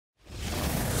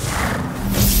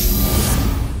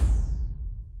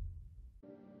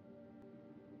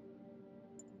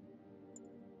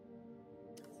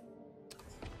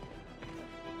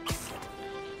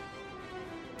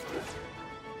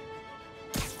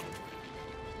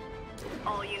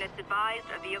All units advised,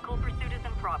 a vehicle pursuit is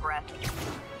in progress.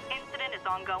 Incident is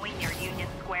ongoing near Union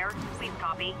Square. Please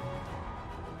copy.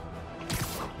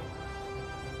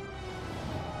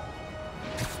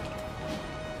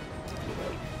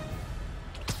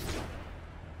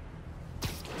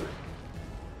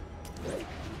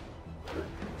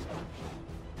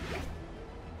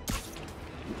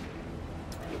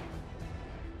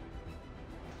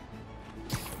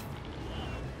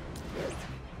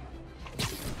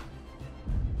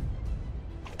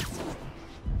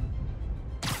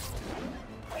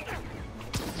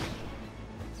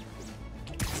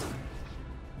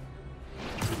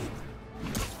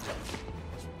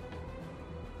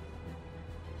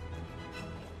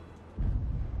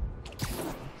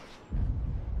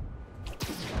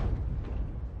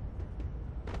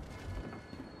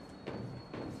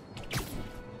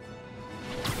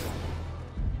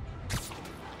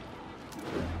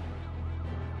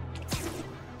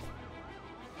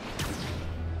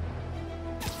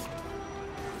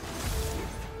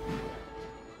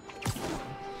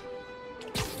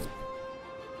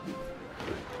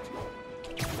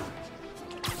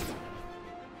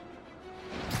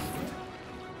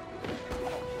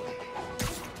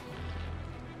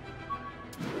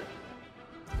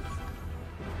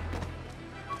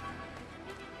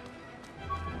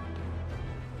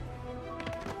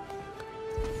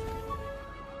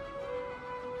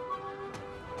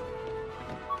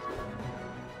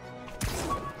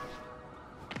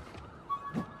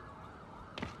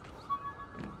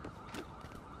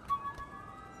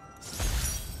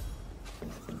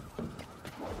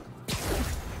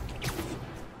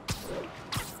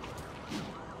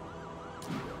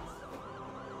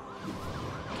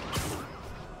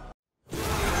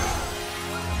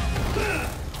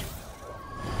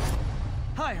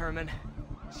 Hi, Herman.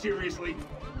 Seriously?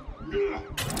 Give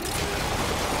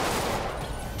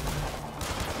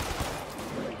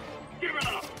it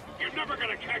up! You're never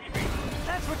gonna catch me!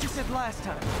 That's what you said last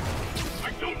time.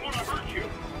 I don't want to hurt you!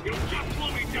 You'll just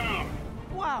slow me down!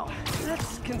 Wow,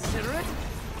 that's considerate.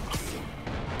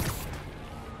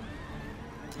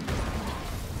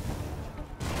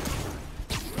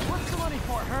 What's the money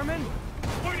for, Herman?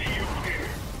 Why do you care?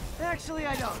 Actually,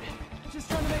 I don't. Just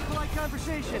trying to make polite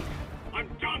conversation. I'm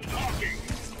done talking!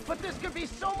 But this could be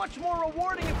so much more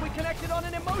rewarding if we connected on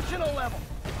an emotional level.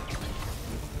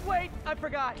 Wait, I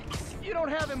forgot. You don't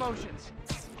have emotions.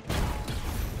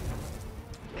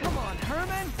 Come on,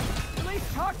 Herman. At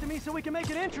least talk to me so we can make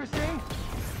it interesting.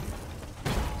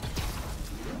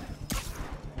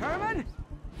 Herman?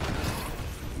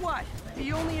 What? Do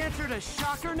you only answer to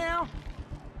Shocker now?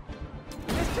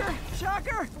 Mr.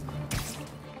 Shocker?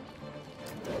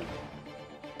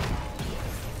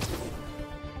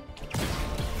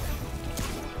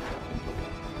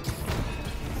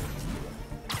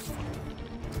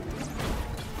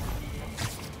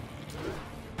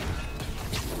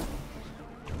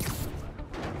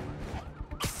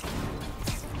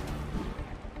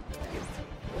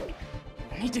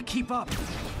 I need to keep up.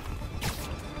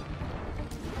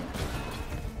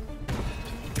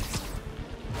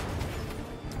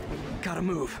 Gotta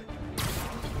move.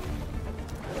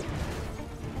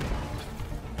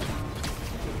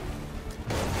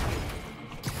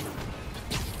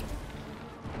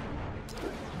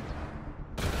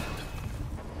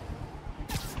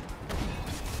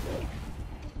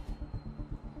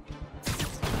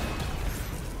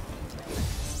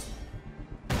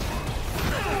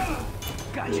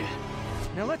 Gotcha.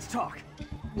 Now let's talk.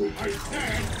 I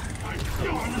said I'm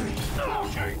done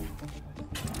talking!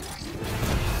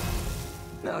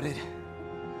 Noted.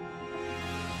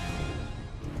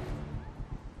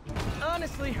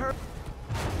 Honestly,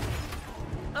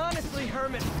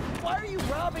 Herman, why are you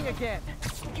robbing again?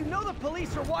 You know the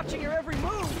police are watching your every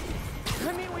move.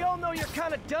 I mean, we all know you're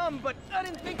kind of dumb, but I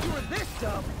didn't think you were this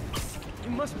dumb. You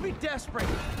must be desperate,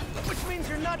 which means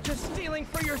you're not just stealing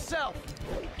for yourself.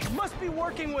 You must be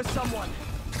working with someone,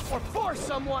 or for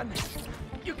someone.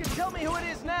 You can tell me who it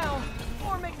is now,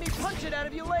 or make me punch it out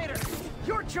of you later.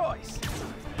 Your choice.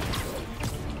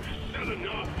 Said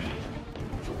enough!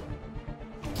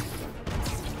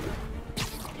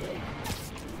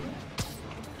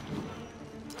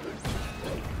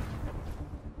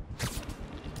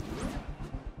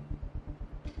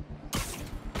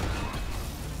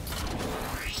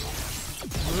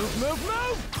 Move, move,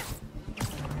 move!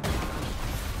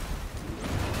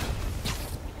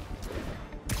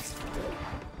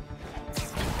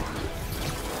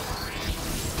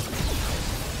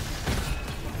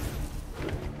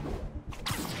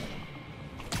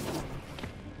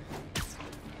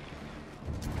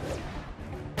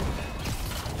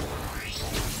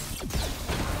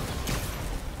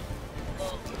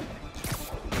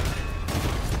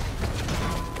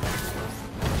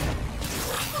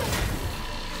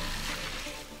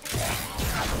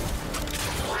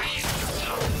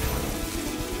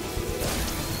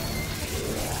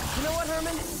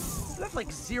 Sherman? You have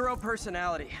like zero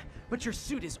personality, but your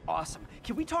suit is awesome.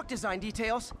 Can we talk design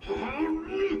details?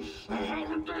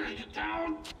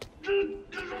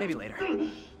 Maybe later.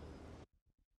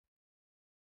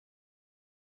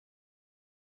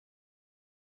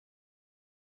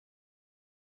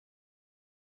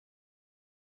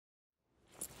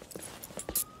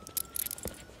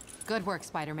 Good work,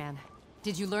 Spider-Man.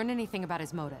 Did you learn anything about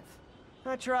his motive?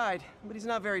 I tried, but he's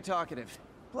not very talkative.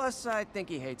 Plus, I think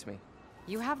he hates me.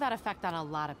 You have that effect on a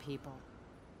lot of people.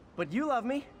 But you love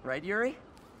me, right, Yuri?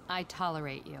 I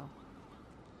tolerate you.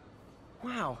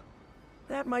 Wow.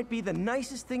 That might be the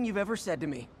nicest thing you've ever said to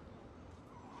me.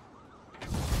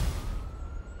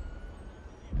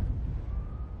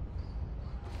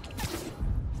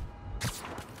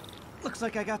 Looks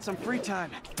like I got some free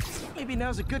time. Maybe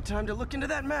now's a good time to look into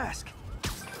that mask.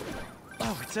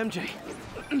 Oh, it's MJ.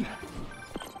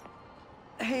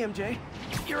 Hey, MJ.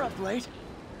 You're up late.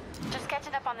 Just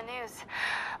catching up on the news.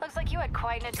 Looks like you had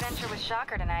quite an adventure with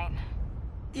Shocker tonight.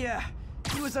 Yeah,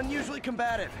 he was unusually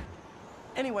combative.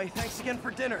 Anyway, thanks again for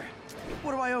dinner.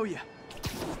 What do I owe you?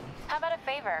 How about a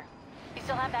favor? You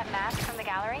still have that mask from the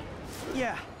gallery?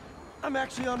 Yeah, I'm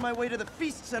actually on my way to the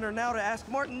Feast Center now to ask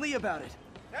Martin Lee about it.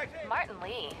 Martin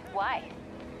Lee? Why?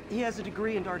 He has a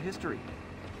degree in art history.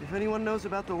 If anyone knows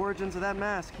about the origins of that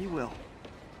mask, he will.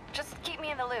 Just keep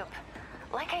me in the loop.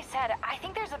 Like I said, I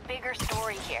think there's a bigger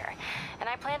story here, and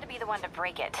I plan to be the one to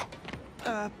break it.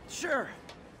 Sure.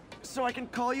 So I can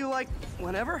call you, like,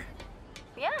 whenever?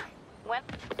 Yeah, when?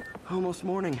 Almost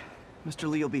morning. Mr.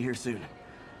 Lee will be here soon.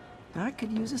 I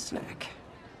could use a snack.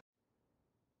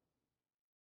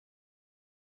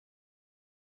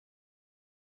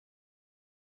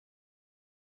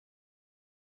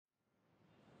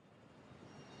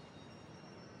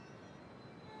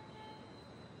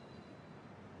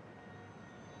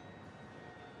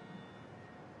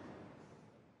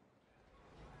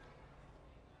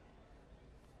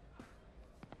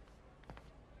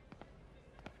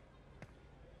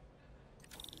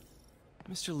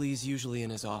 Mr. Lee's usually in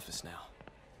his office now.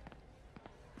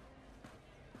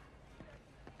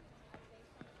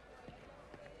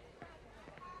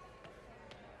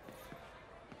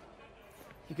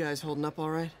 You guys holding up all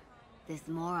right? This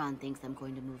moron thinks I'm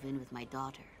going to move in with my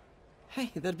daughter.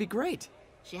 Hey, that'd be great.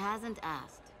 She hasn't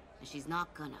asked, and she's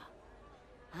not gonna.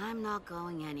 I'm not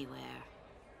going anywhere.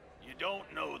 You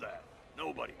don't know that.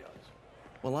 Nobody does.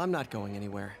 Well, I'm not going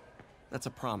anywhere. That's a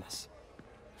promise.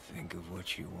 Think of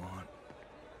what you want.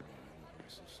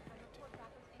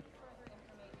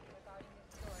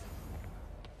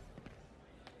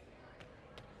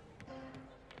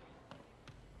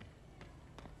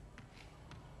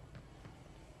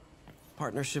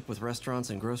 Partnership with restaurants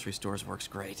and grocery stores works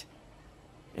great.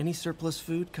 Any surplus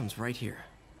food comes right here.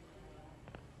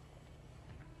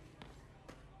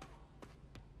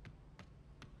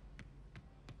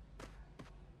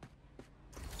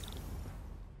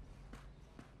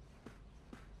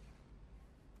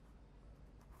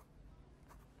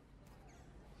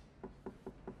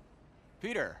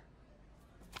 Peter,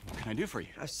 what can I do for you?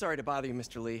 I'm sorry to bother you,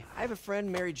 Mr. Lee. I have a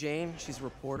friend, Mary Jane. She's a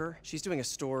reporter. She's doing a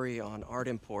story on art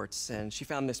imports, and she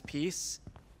found this piece.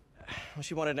 Well,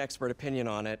 she wanted an expert opinion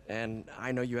on it, and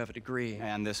I know you have a degree.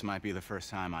 And this might be the first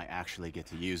time I actually get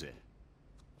to use it.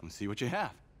 Let's see what you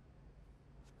have.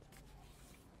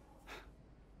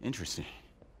 Interesting.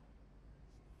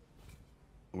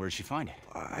 Where did she find it?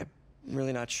 I'm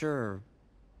really not sure.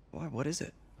 Why, what is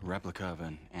it? A replica of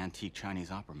an antique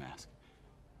Chinese opera mask.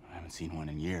 I haven't seen one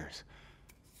in years.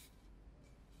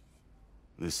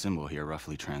 This symbol here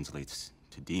roughly translates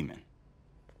to demon.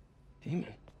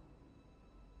 Demon?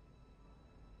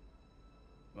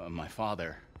 My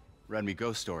father read me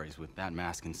ghost stories with that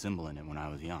mask and symbol in it when I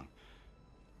was young.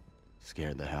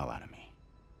 Scared the hell out of me.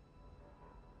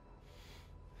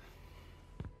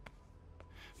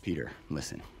 Peter,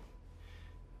 listen.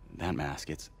 That mask,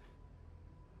 it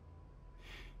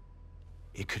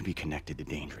could be connected to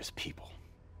dangerous people.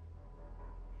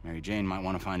 Mary Jane might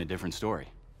want to find a different story.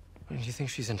 Do you think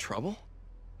she's in trouble?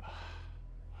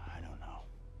 I don't know.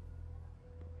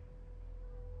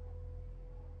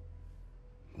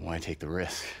 Why take the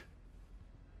risk?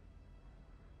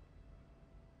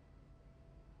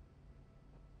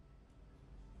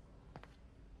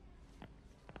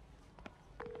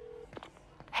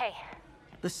 Hey,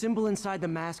 The symbol inside the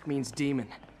mask means demon.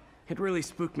 It really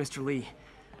spooked Mr. Lee.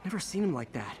 Never seen him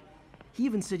like that. He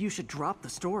even said you should drop the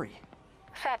story.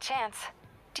 fat chance.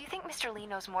 Do you think Mr. Lee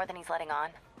knows more than he's letting on?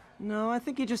 No, I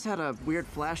think he just had a weird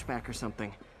flashback or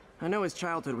something. I know his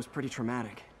childhood was pretty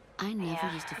traumatic. I never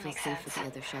Yeah, used to that feel makes safe sense. at the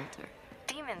other shelter.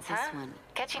 Demons, This huh? one,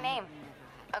 Catchy name.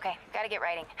 Okay, gotta get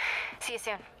writing. See you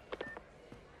soon.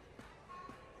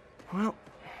 Well,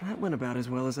 that went about as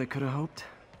well as I could have hoped.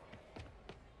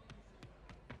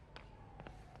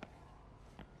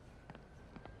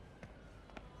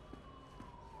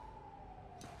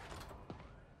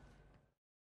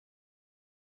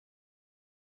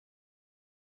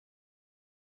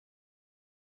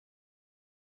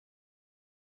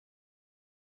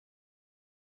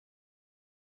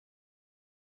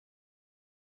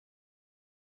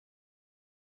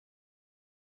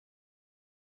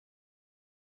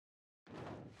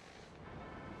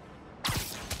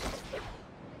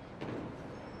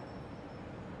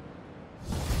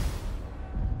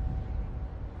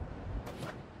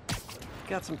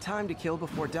 Got some time to kill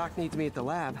before Doc needs me at the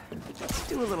lab. Let's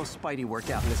do a little Spidey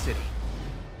workout in the city.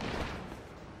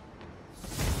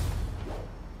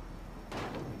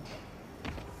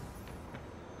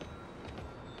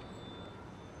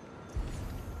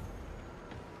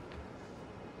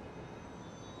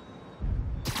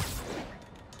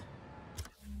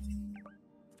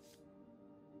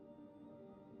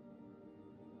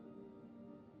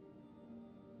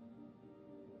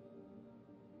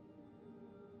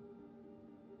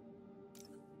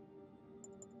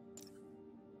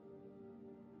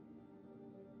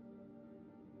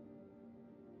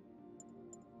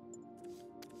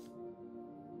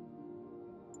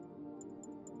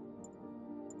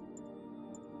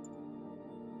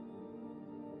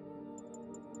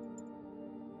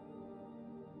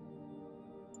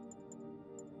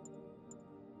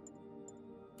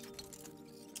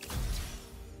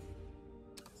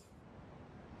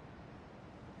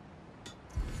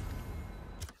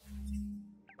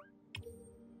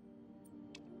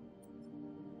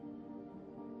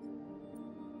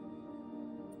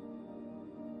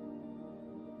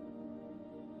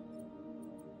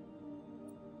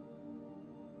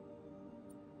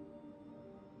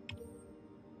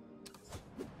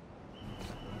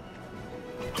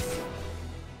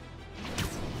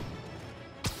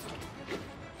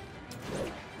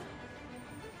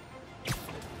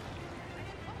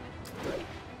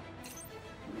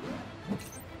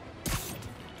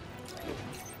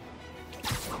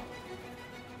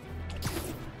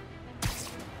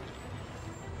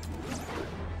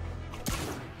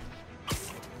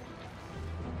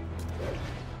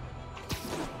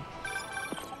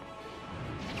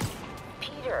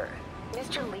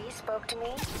 Mr. Lee spoke to me.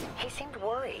 He seemed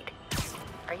worried.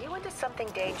 Are you into something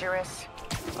dangerous?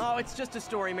 Oh, it's just a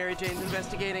story Mary Jane's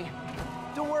investigating.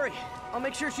 Don't worry, I'll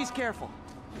make sure she's careful.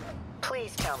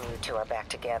 Please tell me you two are back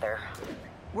together.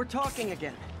 We're talking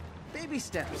again. Baby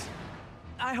steps.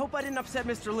 I hope I didn't upset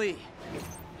Mr. Lee.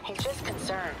 He's just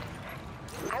concerned.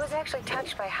 I was actually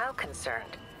touched by how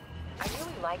concerned. I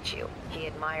really liked you. He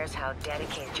admires how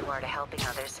dedicated you are to helping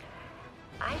others.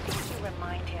 I think you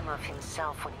remind him of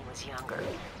himself when he was younger.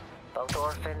 Both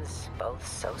orphans, both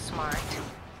so smart.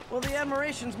 Well, the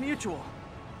admiration's mutual.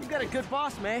 You got a good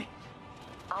boss, May.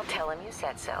 I'll tell him you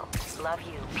said so. Love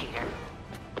you, Peter.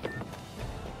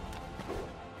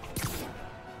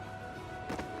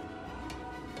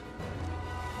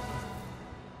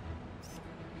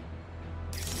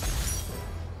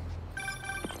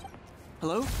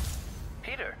 Hello?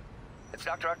 Peter, it's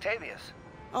Dr. Octavius.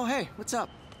 Oh, hey, what's up?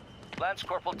 Lance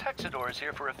Corporal Texador is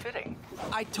here for a fitting.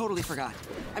 I totally forgot.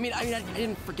 I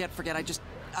didn't forget.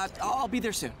 I'll be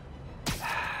there soon.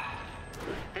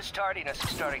 His tardiness is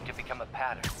starting to become a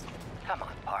pattern. Come on,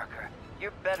 Parker.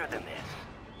 You're better than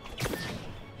this.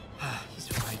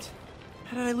 He's right.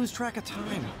 How did I lose track of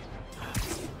time?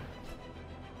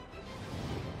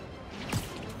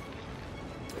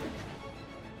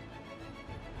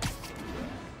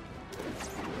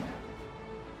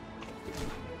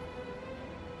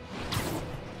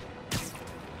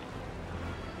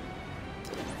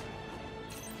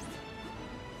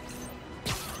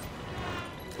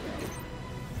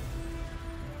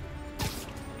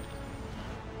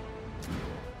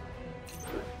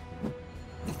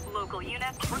 Local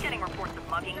units, we're getting reports of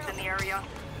muggings in the area.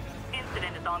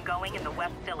 Incident is ongoing in the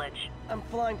West Village. I'm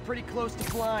flying pretty close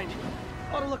to blind.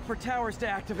 Ought to look for towers to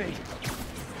activate.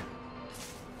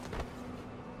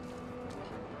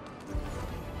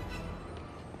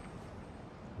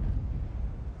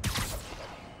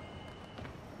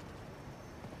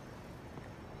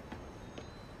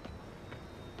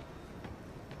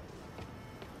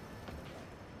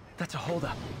 That's a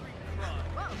holdup.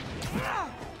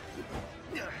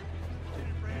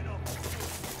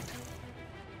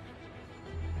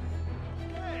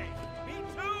 Hey, me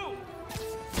too!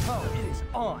 Oh, it is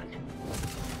on.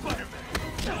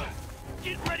 Spider-Man!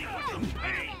 Get ready for some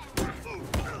pain!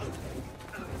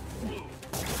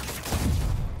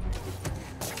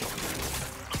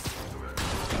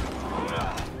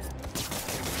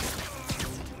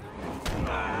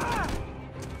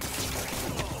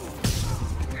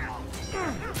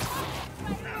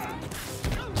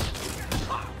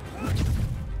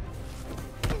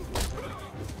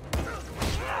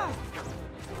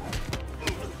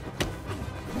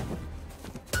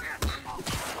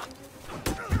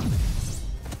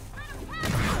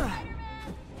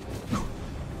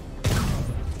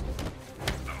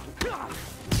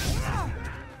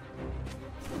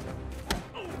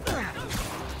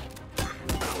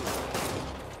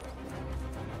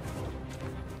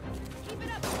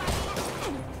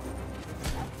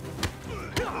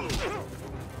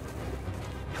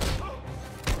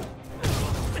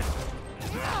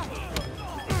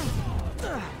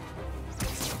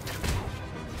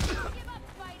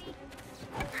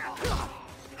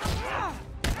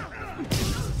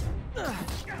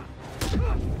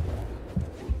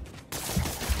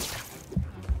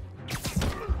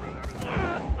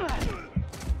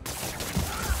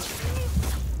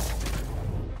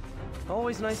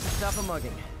 Always nice to stop a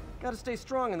mugging. Gotta stay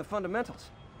strong in the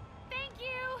fundamentals. Thank you!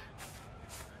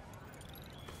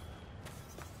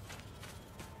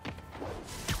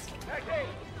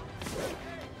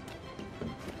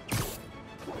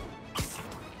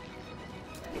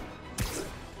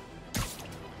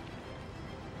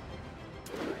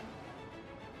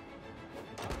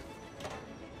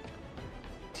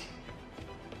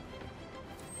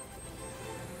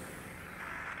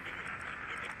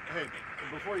 Hey,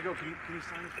 before you go, can you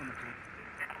sign this for me, please?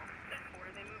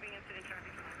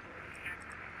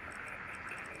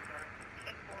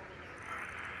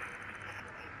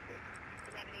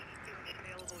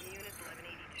 Available units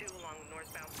 1182 along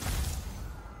northbound.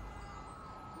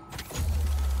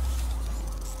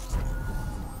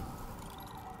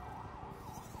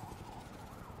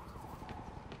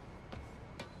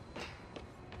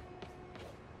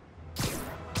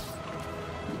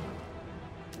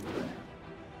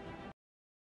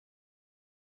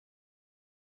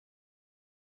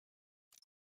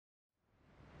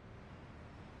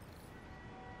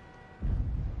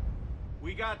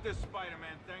 We got this,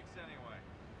 Spider-Man. Thanks anyway.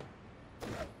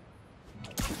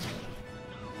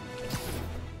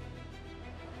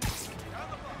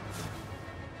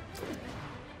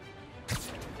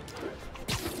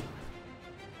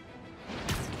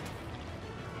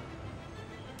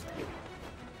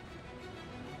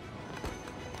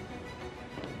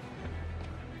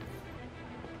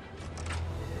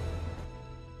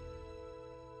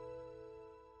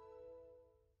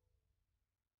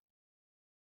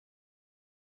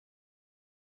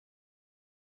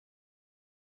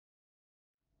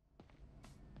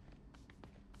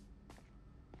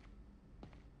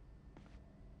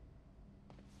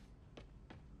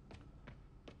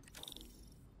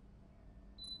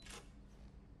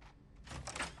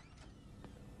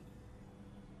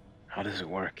 How does it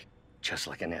work? Just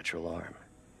like a natural arm.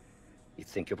 You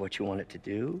think of what you want it to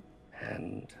do,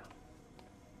 and...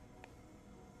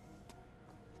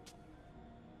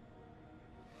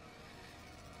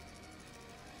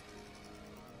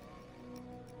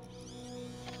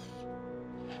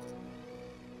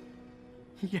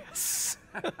 Yes.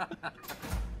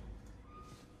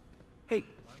 Hey,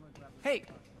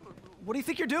 what do you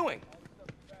think you're doing?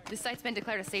 This site's been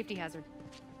declared a safety hazard.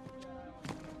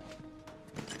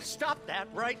 Stop that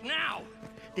right now!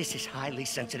 This is highly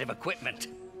sensitive equipment.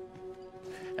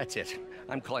 That's it.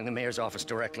 I'm calling the mayor's office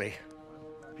directly.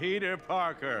 Peter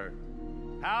Parker,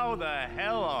 how the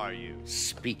hell are you?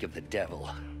 Speak of the devil.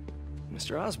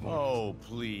 Mr. Osborn. Oh,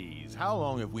 please. How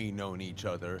long have we known each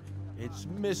other? It's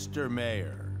Mr.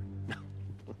 Mayor.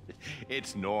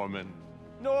 It's Norman.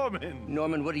 Norman!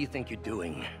 Norman, what do you think you're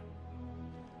doing?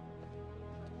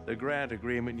 The grant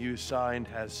agreement you signed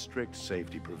has strict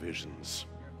safety provisions.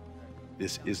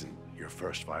 This isn't your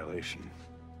first violation.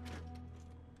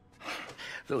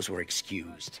 Those were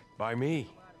excused. By me.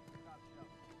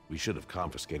 We should have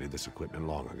confiscated this equipment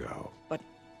long ago.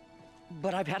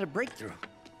 But I've had a breakthrough.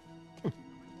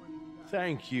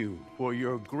 Thank you for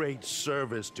your great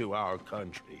service to our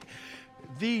country.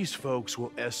 These folks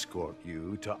will escort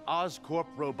you to Oscorp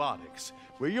Robotics,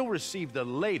 where you'll receive the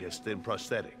latest in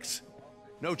prosthetics.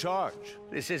 No charge.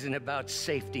 This isn't about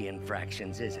safety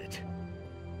infractions, is it?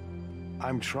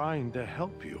 I'm trying to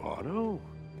help you, Otto.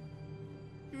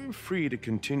 You're free to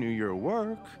continue your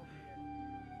work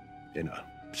in a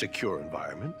secure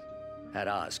environment. At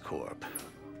Oscorp.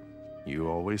 You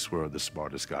always were the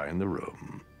smartest guy in the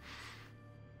room.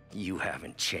 You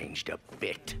haven't changed a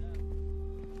bit.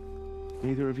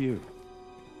 Neither of you.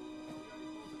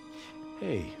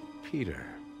 Hey, Peter.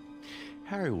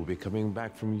 Harry will be coming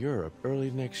back from Europe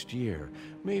early next year.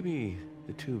 Maybe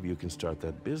the two of you can start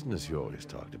that business you always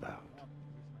talked about.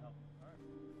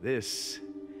 This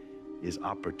is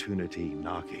opportunity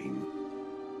knocking.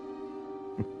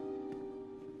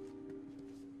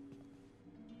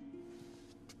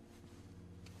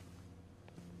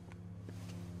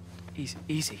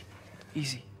 Easy.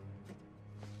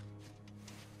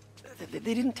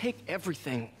 They didn't take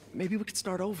everything. Maybe we could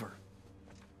start over.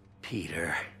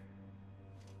 Peter,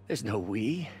 there's no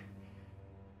we.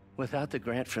 Without the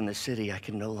grant from the city, I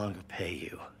can no longer pay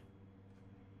you.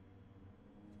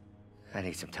 I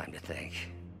need some time to think.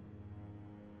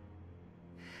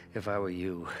 If I were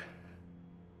you,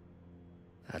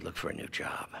 I'd look for a new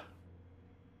job.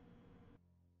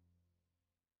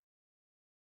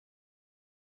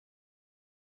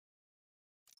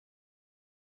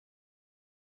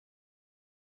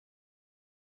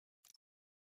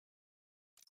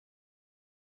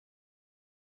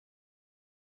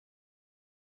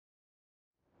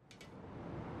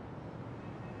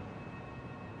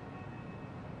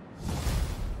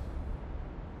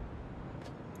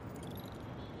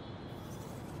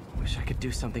 Wish I could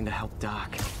do something to help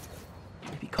Doc.